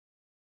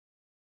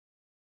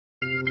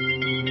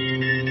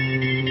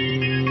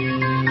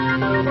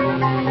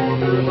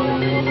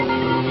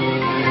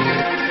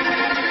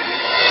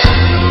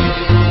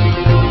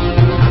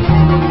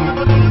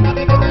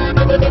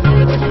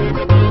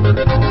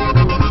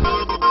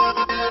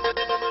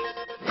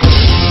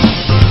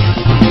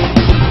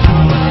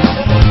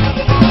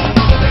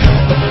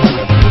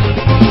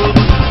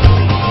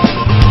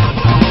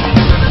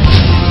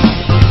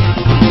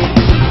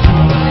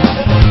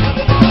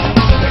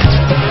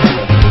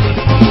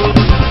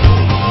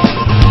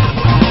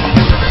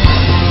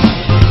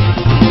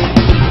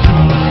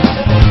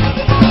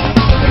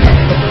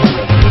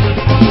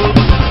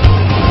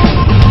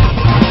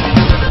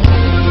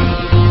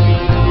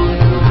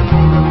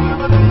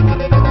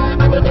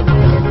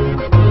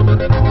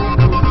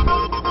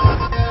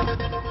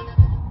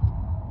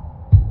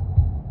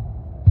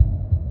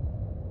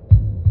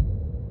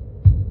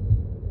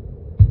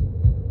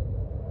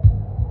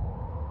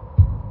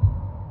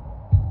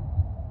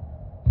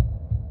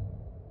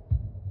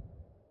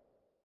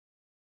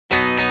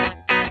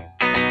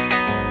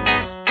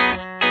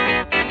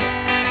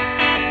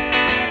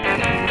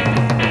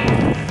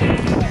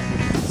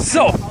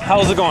So,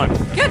 how's it going?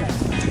 Good.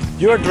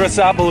 You're dressed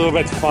up a little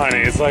bit funny.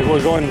 It's like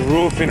we're going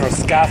roofing or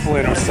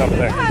scaffolding or something.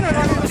 I don't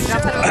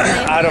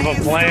know. Out of a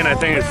plane, I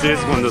think it's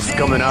this one that's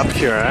coming up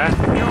here, eh?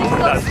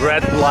 That's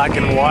red, black,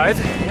 and white.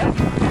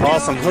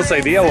 Awesome. Whose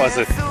idea was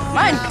it?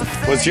 Mine.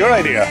 Was your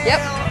idea? Yep.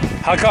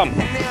 How come?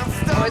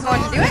 Always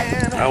wanted to do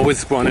it. I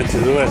always wanted to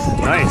do it.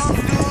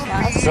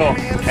 Nice. So,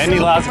 any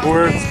last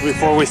words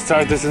before we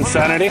start this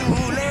insanity?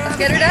 Let's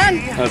get her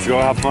done. Let's go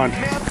have fun.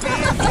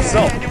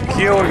 So,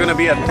 here we're gonna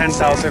be at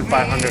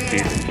 10,500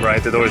 feet,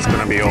 right? The door is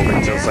gonna be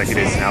open just like it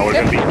is now. We're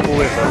gonna be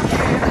fully hooked,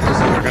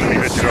 so we're gonna be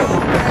good to go.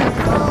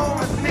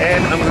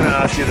 And I'm gonna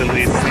ask you the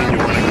least thing you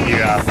wanna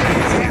hear after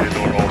you see the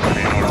door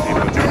opening or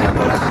people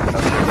jumping.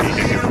 That's gonna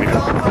be in your video.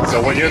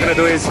 So what you're gonna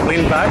do is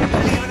lean back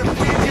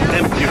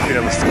and put your feet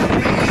on the seat.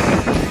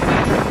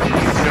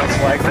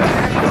 Just like that.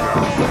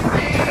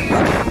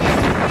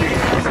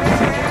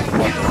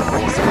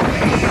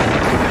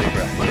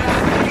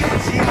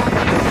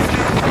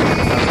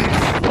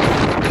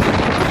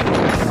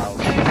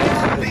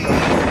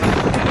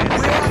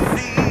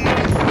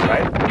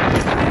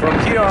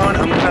 On,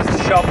 I'm gonna have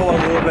to shuffle a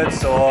little bit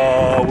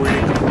so we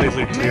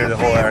completely clear the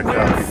whole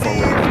aircraft before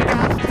we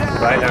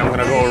right, and I'm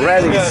gonna go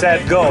ready,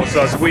 set, go.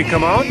 So as we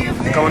come out,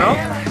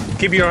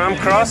 keep your arm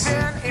crossed,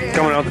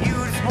 coming out,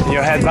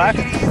 your head back.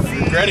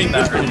 Regretting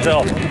that.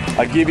 Until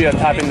I give you a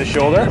tap in the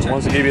shoulder.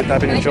 Once I give you a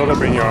tap in the shoulder,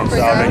 bring your arms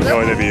out and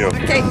enjoy the view.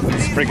 Okay.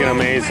 It's freaking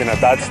amazing.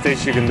 At that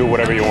stage, you can do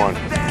whatever you want.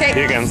 Okay.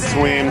 You can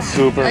swim,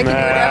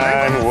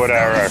 Superman,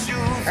 whatever.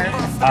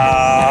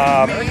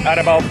 At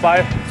about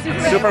 5,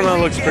 Superman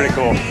looks pretty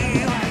cool.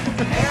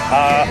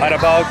 At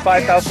about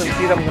 5,000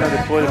 feet, I'm going to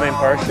deploy the main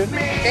parachute.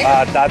 Okay.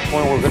 At that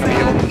point, we're going to be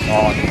able to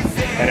talk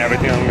and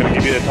everything. I'm going to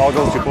give you the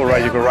toggles. You pull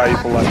right, you go right, you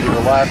pull left, you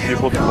go left, you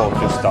pull to both,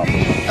 just stop.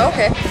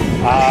 Okay.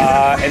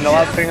 And the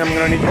last thing I'm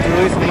going to need you to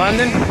do is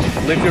landing.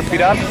 Lift your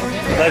feet up.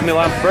 Let me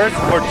land first,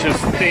 or just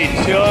stay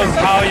just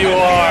how you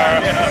are.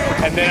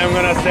 And then I'm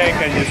going to say,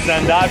 can you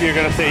stand up? You're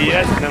going to say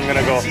yes, and I'm going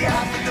to go,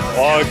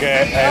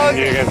 okay. And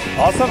you guys,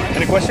 awesome.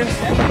 Any questions?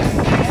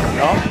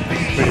 No?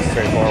 Pretty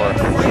straightforward.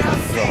 Go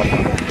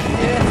ahead.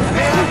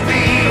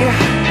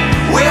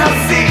 We'll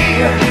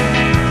see.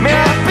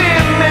 Maybe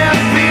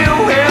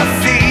we'll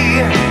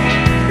see.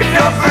 If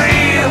you're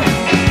free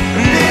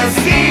this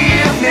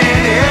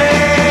evening.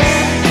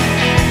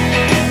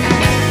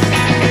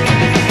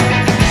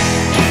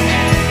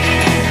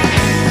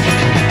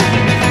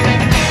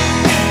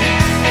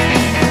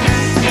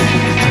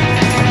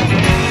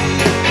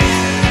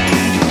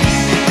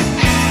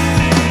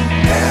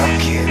 How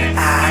can I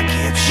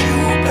get you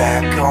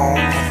back on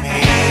with me?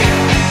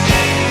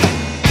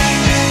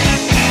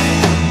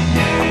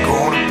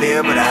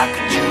 But I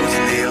could use a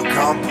little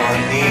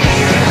company.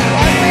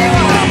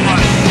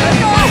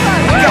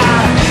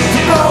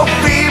 Both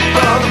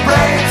people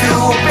bring to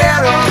a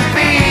better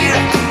beat.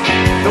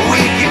 The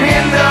weak and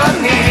in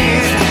the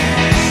knees,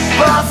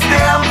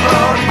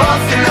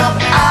 busting up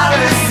out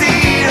of the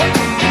seat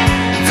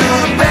to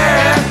the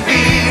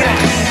backbeat.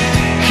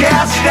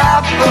 Cashed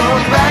out,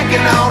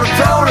 banking on a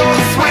total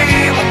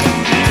sweep.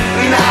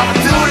 Now the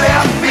two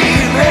left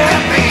feet,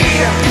 maybe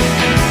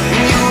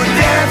you would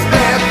dance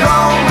back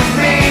home with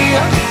me.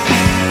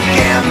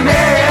 Can't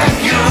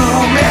make you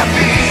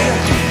maybe.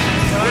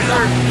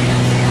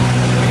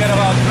 We got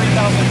about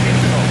 3,000 feet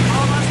to go.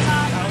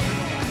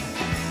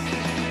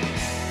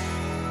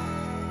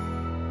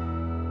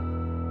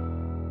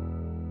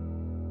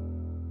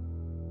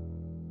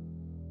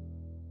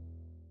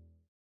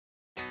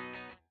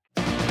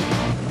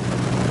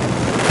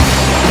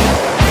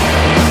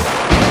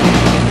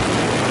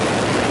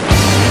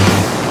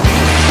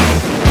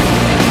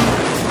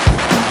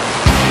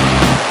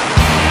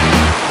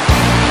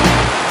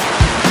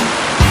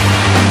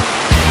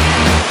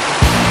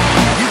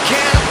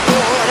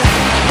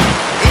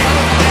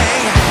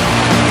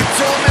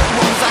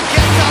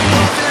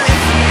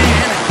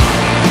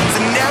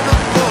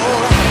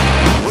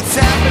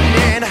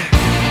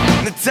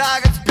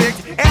 Target's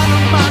picked and the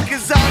mark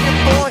is on your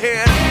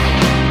forehead.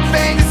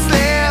 Fingers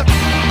slipped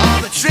on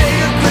the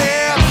trigger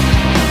grip.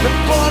 The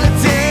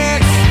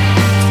politics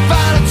to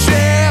find a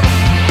trip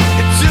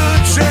into the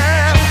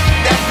trap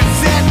that's been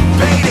set and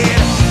painted.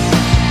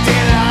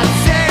 Daylight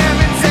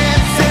savings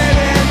and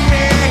saving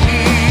me.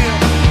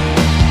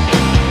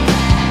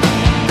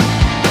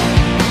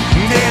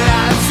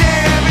 Daylight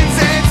savings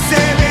and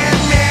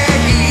saving me.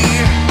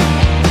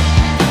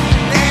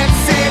 And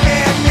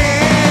saving me.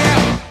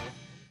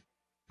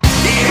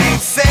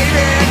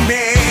 Saving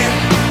me.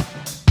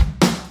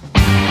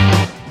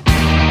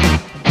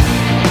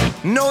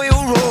 Know your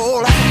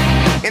role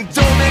and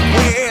don't make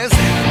waves.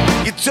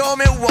 You told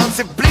me once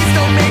and please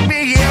don't make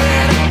me hear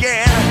it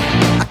again.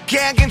 I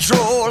can't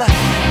control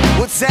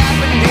what's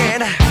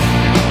happening,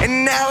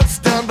 and now it's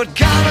done, but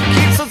karma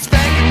keeps on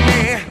spanking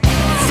me.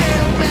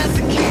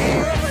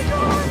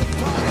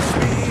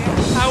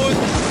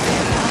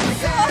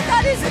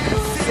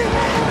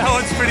 That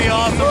was pretty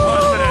awesome,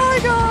 wasn't it? Oh my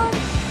god.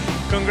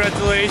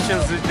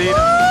 Congratulations, you did.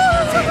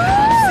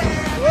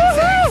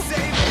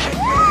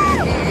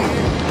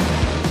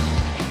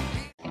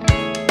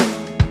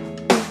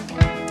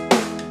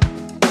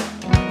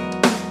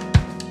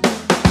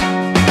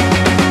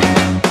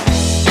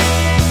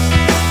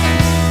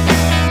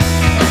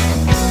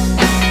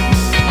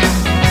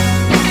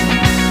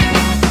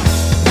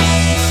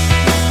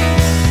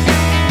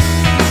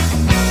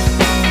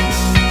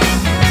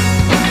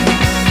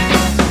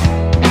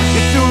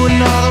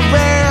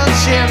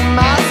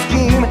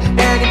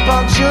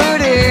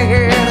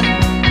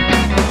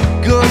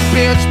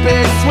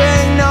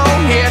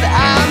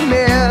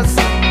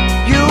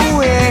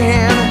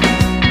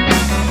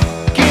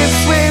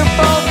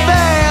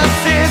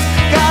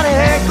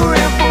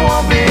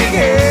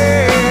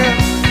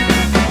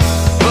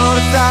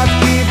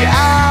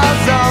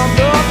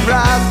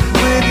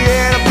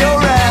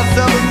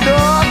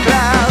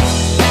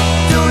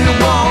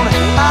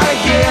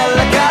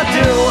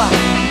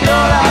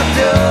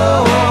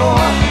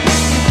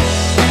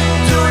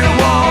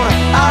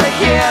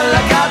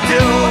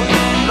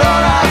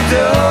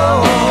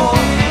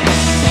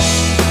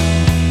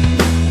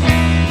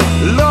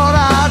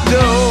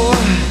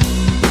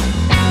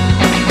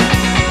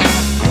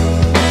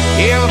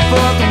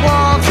 but the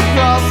walls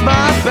across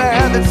my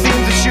bed that seem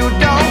to shoot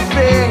don't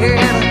fit.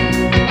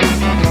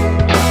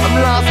 I'm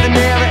lost in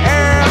every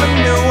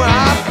avenue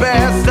I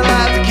pass, still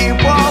have to keep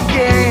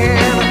walking.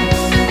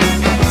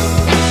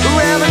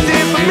 Remedy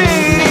for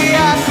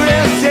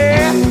mediocrity,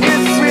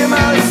 it's swim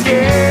out of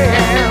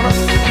skin.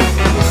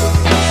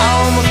 I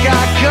almost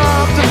got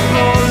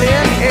comfortable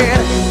in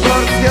it, but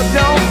it still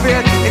don't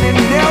fit, and it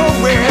never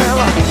will.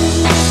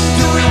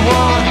 Do you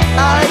want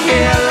out of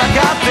here like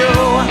I do?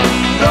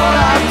 Lord,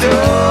 I do.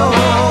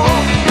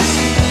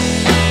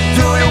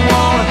 Do you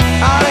want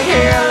out of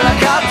here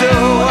like I do?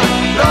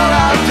 Lord,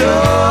 I do.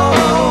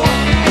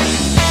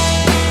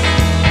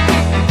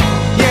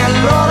 Yeah,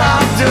 Lord, I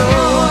do.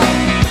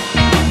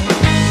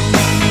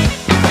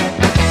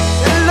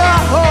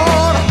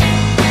 Lord,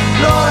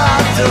 Lord, I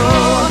do.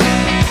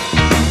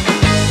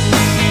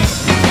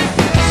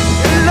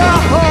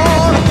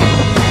 Lord,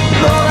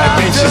 Lord, I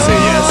Makes do. you say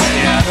yes.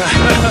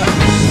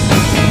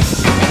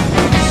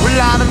 Well,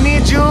 I don't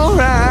need you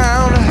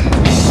around.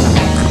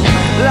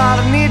 I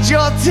don't need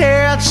your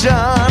attention.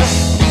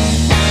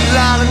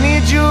 I don't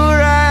need you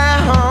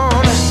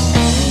around.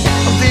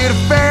 I'm the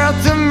fair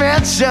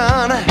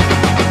dimension.